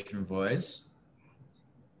narration voice.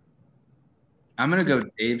 I'm gonna go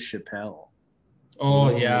Dave Chappelle.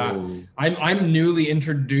 Oh yeah. Ooh. I'm newly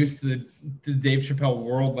introduced to the Dave Chappelle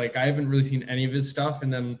world. Like I haven't really seen any of his stuff,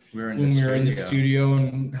 and then We were in when the we were in the studio. studio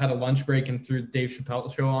and had a lunch break and threw the Dave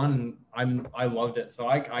Chappelle show on, and I loved it. So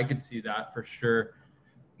I could see that for sure.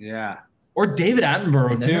 Yeah. Or David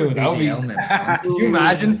Attenborough And then too. it That would be. element. Can you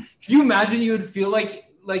imagine? Can you imagine you would feel like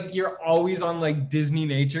you're always on like Disney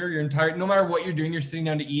nature your entire, no matter what you're doing, you're sitting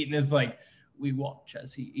down to eat and it's like, we watch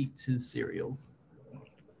as he eats his cereal.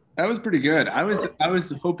 That was pretty good. I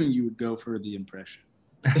was hoping you would go for the impression.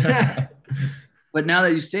 But now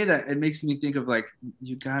that you say that, it makes me think of like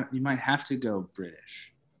you might have to go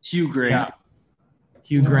British. Hugh Grant. Yeah.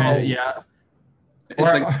 Hugh Grant, No. yeah. It's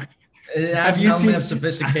Or- like it adds Have an you element seen- of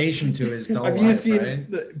sophistication to his dull Have you life, seen?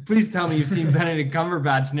 right? Please tell me you've seen Benedict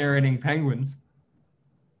Cumberbatch narrating Penguins.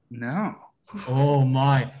 No. Oh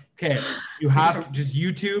my. Okay, you have to just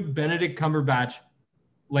YouTube Benedict Cumberbatch.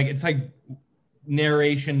 Like it's like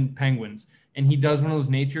narration penguins, and he does one of those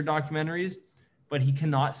nature documentaries, but he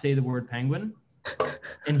cannot say the word penguin,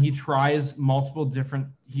 and he tries multiple different.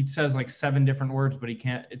 He says like 7 different words, but he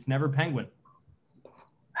can't. It's never penguin.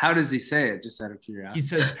 How does he say it? Just out of He curiosity.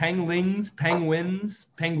 says penguins, penguins,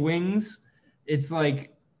 penguins. It's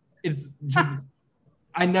like, it's just,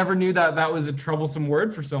 I never knew that was a troublesome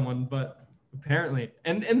word for someone, but apparently.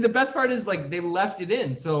 And the best part is like, they left it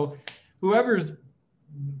in. So whoever's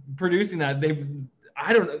producing that,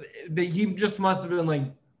 I don't know, he just must have been like,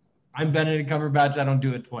 I'm Benedict Cumberbatch, I don't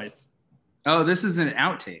do it twice. Oh, this is an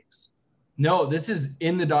outtakes. No, this is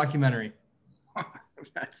in the documentary.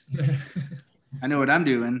 That's, I know what I'm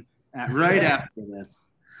doing right after this.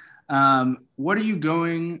 What are you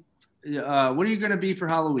going to be for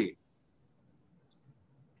Halloween?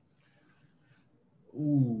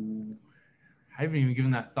 Ooh, I haven't even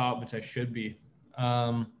given that thought, which I should be.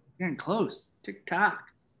 Getting close. Tick-tock.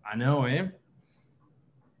 I know, eh?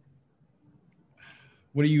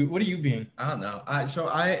 What are you being? I don't know.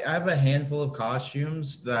 I have a handful of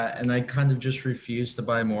costumes and I kind of just refuse to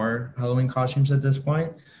buy more Halloween costumes at this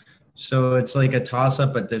point. So it's like a toss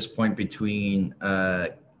up at this point between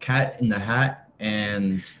Cat in the Hat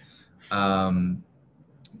and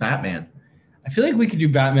Batman. I feel like we could do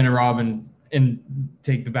Batman and Robin and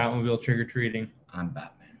take the Batmobile trick or treating. I'm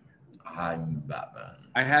Batman. I'm Batman.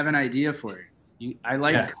 I have an idea for you. I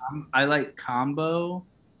like combo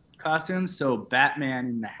costumes. So Batman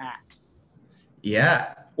in the hat.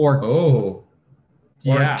 Yeah. Or Or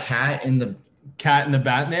yeah, cat in the. Cat and the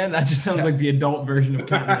Batman. That just sounds like the adult version of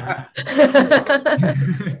Cat in the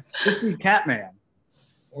Hat. Just be Catman.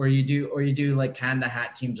 Or you do like Cat in the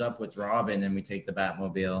Hat teams up with Robin, and we take the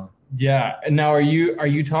Batmobile. Yeah. And now are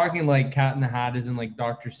you talking like Cat in the Hat is in like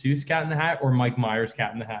Dr. Seuss Cat in the Hat or Mike Myers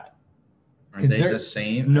Cat in the Hat? Are they the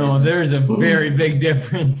same? No, there's a very big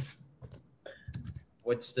difference.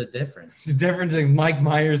 What's the difference? The difference in Mike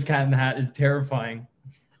Myers Cat in the Hat is terrifying,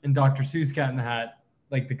 and Dr. Seuss Cat in the Hat,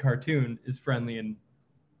 like the cartoon, is friendly and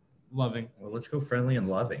loving. Well, let's go friendly and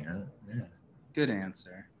loving. Yeah. Good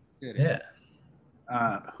answer. Good Yeah.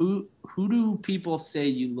 answer. Who do people say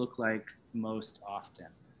you look like most often?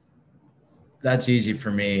 That's easy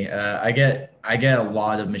for me. I get a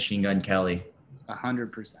lot of Machine Gun Kelly.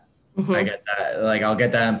 100%. I get that. Like, I'll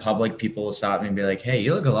get that in public. People will stop me and be like, "Hey,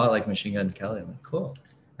 you look a lot like Machine Gun Kelly." I'm like, "Cool,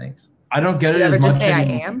 thanks." I don't get it You as ever much just say I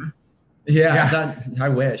anymore. am? Yeah. I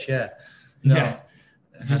wish. Yeah. No. Yeah.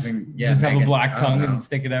 Just have a Megan, black I don't tongue know. and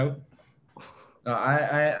stick it out. No,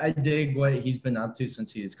 I dig what he's been up to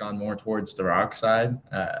since he's gone more towards the rock side,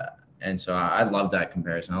 and so I love that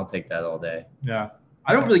comparison. I'll take that all day. Yeah.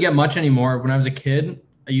 I don't really get much anymore. When I was a kid,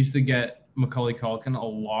 I used to get Macaulay Culkin a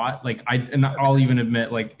lot. Like I'll even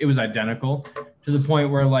admit, like, it was identical to the point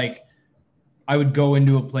where like I would go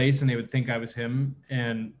into a place and they would think I was him.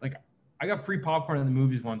 And like I got free popcorn in the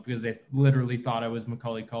movies once because they literally thought I was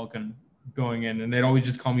Macaulay Culkin going in, and they'd always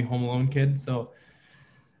just call me Home Alone kid. So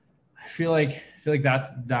I feel like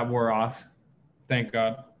that wore off. Thank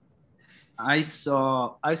God. I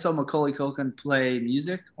saw Macaulay Culkin play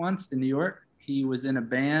music once in New York. He was in a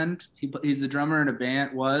band. He's the drummer in a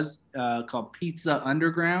band called Pizza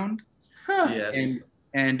Underground. Yes.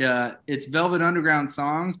 And it's Velvet Underground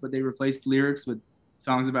songs, but they replaced lyrics with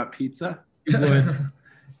songs about pizza.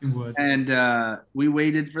 It would. And we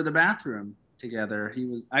waited for the bathroom together.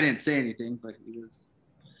 I didn't say anything, but he was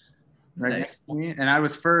right next to me. And I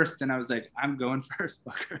was first, and I was like, I'm going first,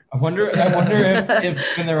 fucker. I wonder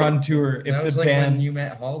if when they're on tour, if That was the like band. when you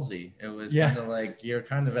met Halsey. It was kind of like you're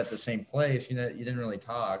kind of at the same place. You didn't really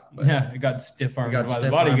talk. But Yeah, it got stiff you armed got by the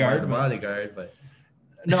stiff armed bodyguard. by the bodyguard, but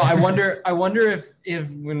No, I wonder if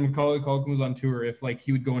when Macaulay Culkin was on tour, if like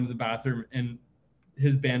he would go into the bathroom and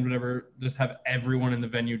his band would ever just have everyone in the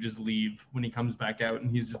venue just leave when he comes back out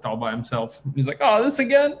and he's just all by himself. He's like, "Oh, this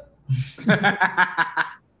again?"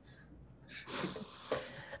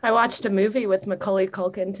 I watched a movie with Macaulay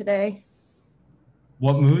Culkin today.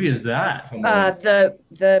 What movie is that? come on.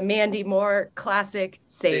 The Mandy Moore classic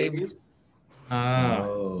Saved.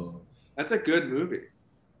 Oh. That's a good movie.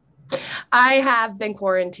 I have been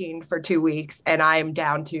quarantined for 2 weeks and I'm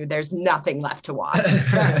down to there's nothing left to watch.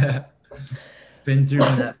 Been through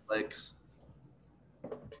Netflix.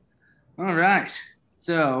 All right.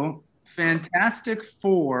 So, Fantastic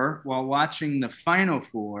Four while watching the Final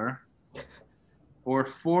Four, or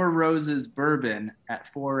Four Roses Bourbon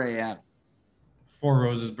at 4 a.m. Four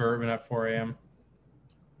Roses Bourbon at 4 a.m.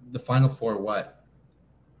 The Final Four, what?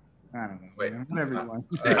 I don't know. Wait. Whatever you want.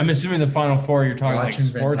 I'm assuming the Final Four. You're talking like Watching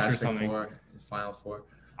sports or Fantastic something. Four, Final Four.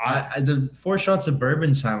 I, The 4 shots of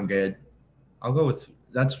bourbon sound good. I'll go with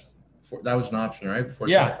that was an option, right? 4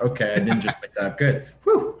 Yeah. shots. Okay, I didn't just make that up. Good.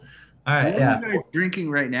 Whew. All right, What yeah. are you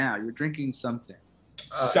drinking right now? You're drinking something.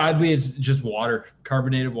 sadly, it's just water,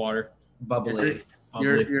 carbonated water. Bubbly.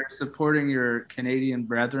 You're supporting your Canadian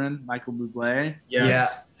brethren, Michael Bublé.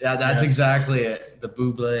 Yes. Yeah, that's Yes. exactly it. The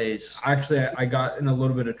Bublé's. Actually, I got in a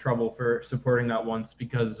little bit of trouble for supporting that once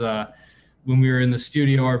because when we were in the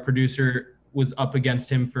studio, our producer was up against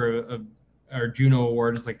him for our Juno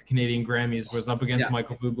Awards, like the Canadian Grammys, was up against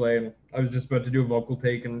Michael Bublé, and I was just about to do a vocal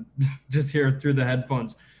take and just hear through the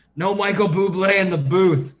headphones, "No Michael Bublé in the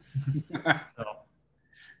booth." So,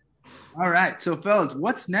 All right. So, fellas,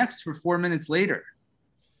 what's next for 4 minutes later?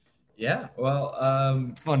 Yeah, well,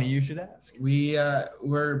 funny you should ask.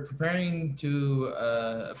 we're preparing to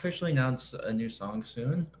officially announce a new song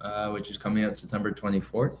soon, which is coming out September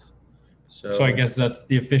 24th. So I guess that's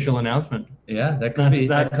the official announcement. Yeah, that could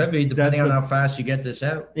be depending on that's how fast you get this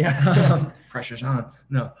out. Yeah. Pressure's on.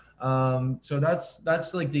 No. So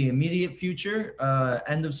that's like the immediate future.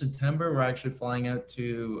 End of September, we're actually flying out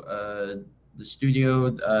to the studio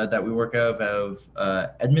that we work out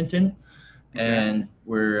of Edmonton, and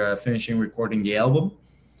we're finishing recording the album.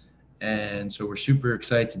 And so we're super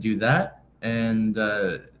excited to do that. And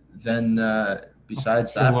then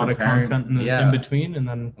besides A that, lot of content in between, and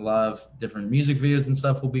then a lot of different music videos and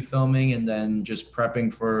stuff we'll be filming, and then just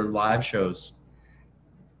prepping for live shows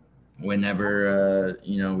whenever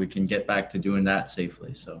we can get back to doing that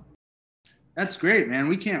safely. So that's great, man.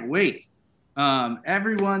 We can't wait.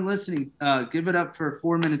 Everyone listening, give it up for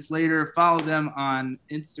 4 Minutes Later. Follow them on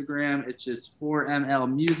Instagram. It's just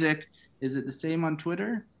 4ML Music. Is it the same on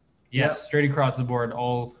Twitter? Yes, straight across the board,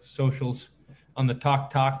 all socials, on the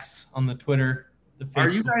Talks, on the Twitter, the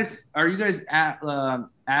Facebook. Are you guys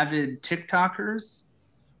avid TikTokers?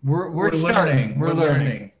 We're starting. We're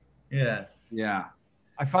learning. Yeah.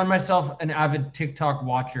 I find myself an avid TikTok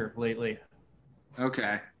watcher lately.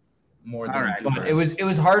 Okay. More than all right. But it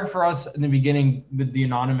was hard for us in the beginning with the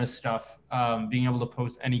anonymous stuff, being able to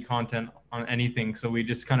post any content on anything. So we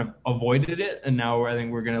just kind of avoided it, and now I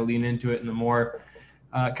think we're going to lean into it. And the more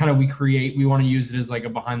we want to use it as like a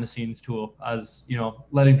behind the scenes tool, as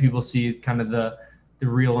letting people see kind of the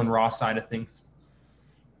real and raw side of things.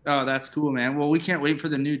 Oh, that's cool, man. Well, we can't wait for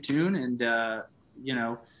the new tune, and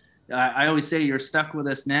I always say you're stuck with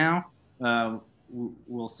us now.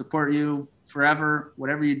 We'll support you forever.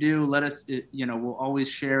 Whatever you do, let us. We'll always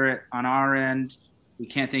share it on our end. We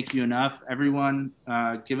can't thank you enough, everyone.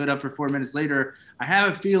 Give it up for 4 Minutes Later. I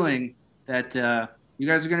have a feeling that you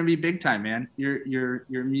guys are going to be big time, man. Your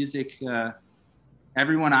music.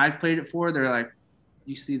 Everyone I've played it for, they're like,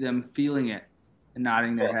 you see them feeling it and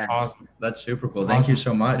nodding their heads. Awesome. That's super cool. Thank you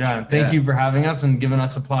so much. Yeah, thank you for having us and giving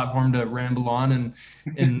us a platform to ramble on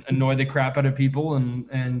and annoy the crap out of people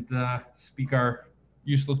and speak our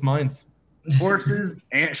useless minds. Horses.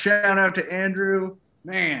 And shout out to Andrew.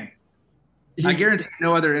 Man, I guarantee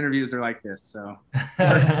no other interviews are like this. So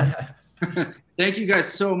thank you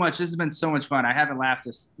guys so much. This has been so much fun. I haven't laughed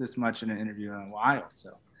this much in an interview in a while.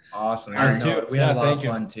 So awesome. We had a lot of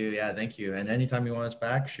fun too. Yeah, thank you. And anytime you want us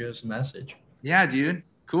back, shoot us a message. Yeah, dude.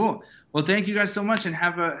 Cool. Well, thank you guys so much, and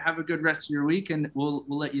have a good rest of your week, and we'll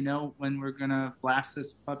let you know when we're gonna blast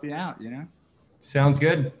this puppy out. Sounds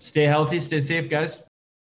good. Stay healthy, stay safe, guys.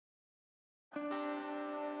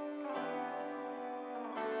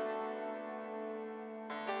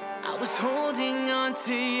 I was holding on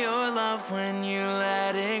to your love when you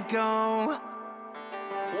let it go.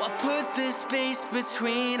 What put this space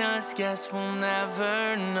between us? Guess we'll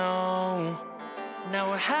never know. Now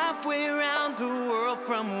we're halfway around the world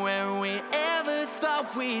from where we ever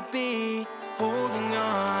thought we'd be. Holding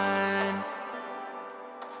on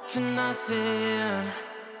to nothing.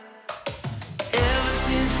 Ever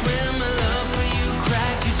since when my love for you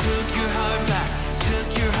cracked, you took your heart back, took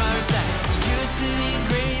your heart back. It used to be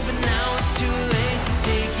great, but now it's too late to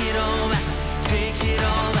take it all back, take it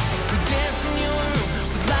all back. We danced in your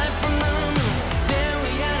room with light from the moon, then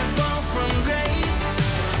we had a fall from grace.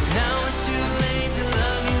 Now it's too late to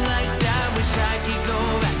love you like that. Wish I could go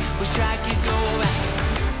back, wish I could go back.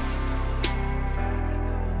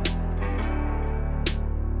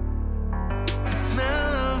 The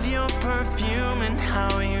smell of your perfume and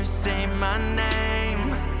how you say my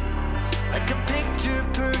name, like a picture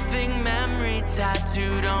perfect memory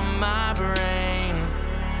tattooed on my brain.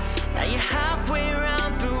 Now you're halfway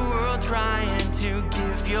around the world trying to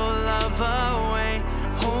give your love away.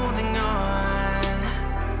 Holding on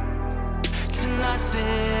to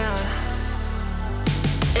nothing.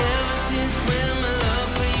 Ever since when my love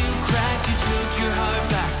for you cracked, you took your heart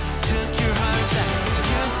back, took your heart back. It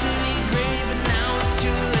used to be great, but now it's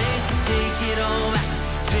too late to take it all back,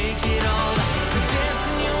 take it all back. We danced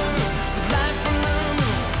in your room with light from the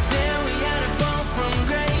moon, then we had a fall from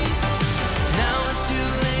grace. Now it's too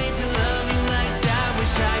late to love you like that.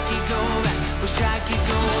 Wish I could go back, wish I could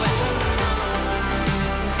go back.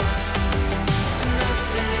 To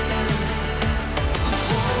nothing. I'm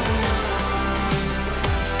holding on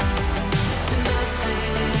to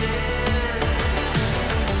nothing.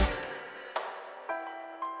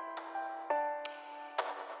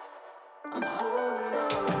 I'm holding on to nothing. I'm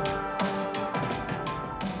holding on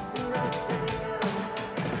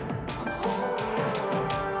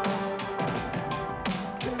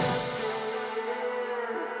to nothing.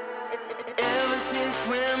 Ever since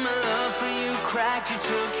when my love for you cracked, you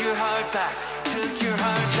took your heart back, took your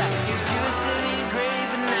heart back. It used to be great,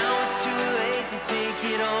 but now it's too late to take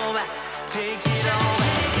it all back, take it all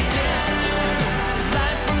back.